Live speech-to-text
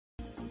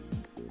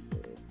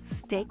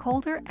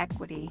Stakeholder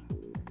Equity.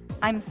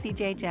 I'm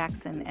CJ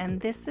Jackson, and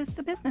this is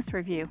the Business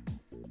Review.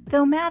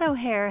 Though Matt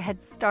O'Hare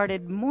had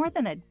started more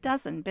than a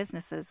dozen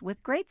businesses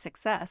with great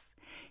success,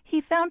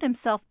 he found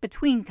himself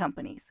between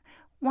companies,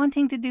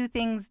 wanting to do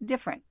things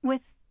different,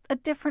 with a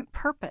different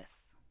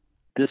purpose.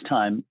 This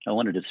time, I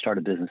wanted to start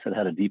a business that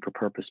had a deeper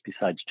purpose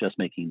besides just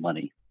making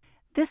money.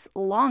 This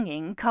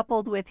longing,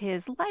 coupled with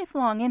his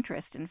lifelong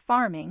interest in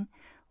farming,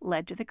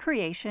 led to the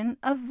creation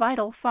of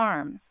Vital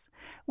Farms,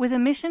 with a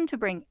mission to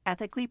bring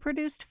ethically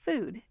produced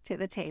food to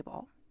the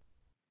table.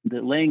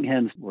 The laying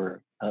hens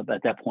were,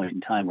 at that point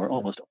in time, were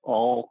almost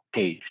all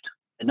caged.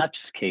 And not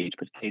just caged,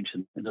 but caged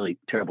in really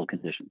terrible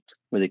conditions,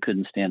 where they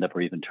couldn't stand up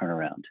or even turn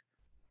around.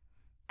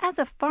 As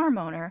a farm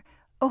owner,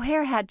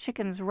 O'Hare had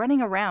chickens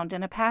running around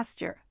in a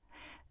pasture.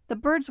 The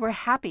birds were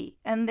happy,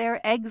 and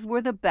their eggs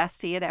were the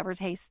best he had ever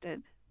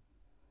tasted.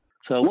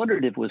 So I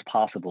wondered if it was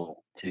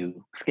possible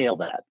to scale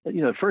that.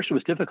 At first it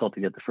was difficult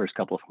to get the first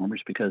couple of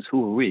farmers because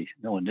who were we?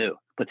 No one knew.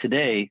 But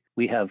today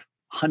we have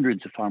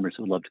hundreds of farmers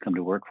who would love to come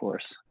to work for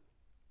us.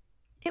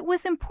 It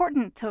was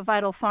important to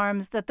Vital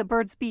Farms that the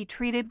birds be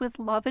treated with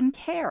love and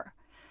care,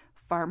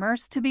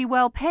 farmers to be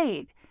well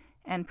paid,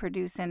 and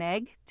produce an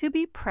egg to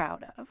be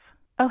proud of.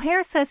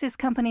 O'Hare says his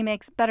company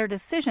makes better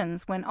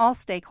decisions when all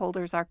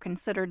stakeholders are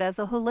considered as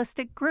a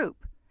holistic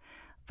group.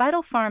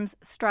 Vital Farms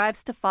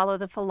strives to follow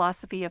the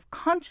philosophy of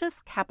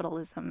conscious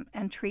capitalism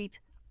and treat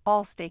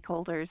all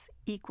stakeholders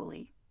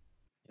equally.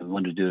 We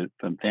want to do it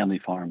from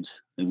family farms.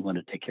 We want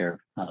to take care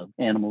of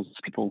animals,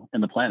 people,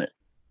 and the planet.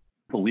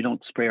 But we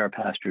don't spray our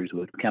pastures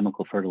with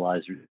chemical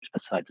fertilizers,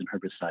 pesticides, and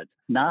herbicides.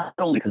 Not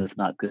only because it's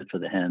not good for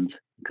the hens,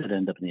 it could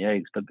end up in the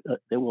eggs, but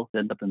they will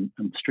end up in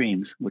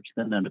streams, which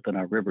then end up in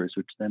our rivers,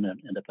 which then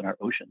end up in our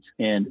oceans.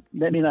 And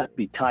that may not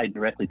be tied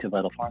directly to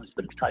Vital Farms,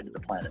 but it's tied to the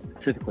planet.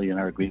 Specifically in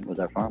our agreement with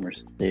our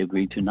farmers, they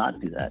agreed to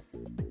not do that.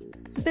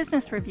 The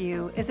Business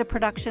Review is a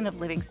production of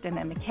Livingston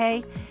and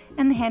McKay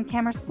and the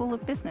Hankamer School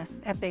of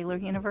Business at Baylor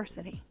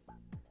University.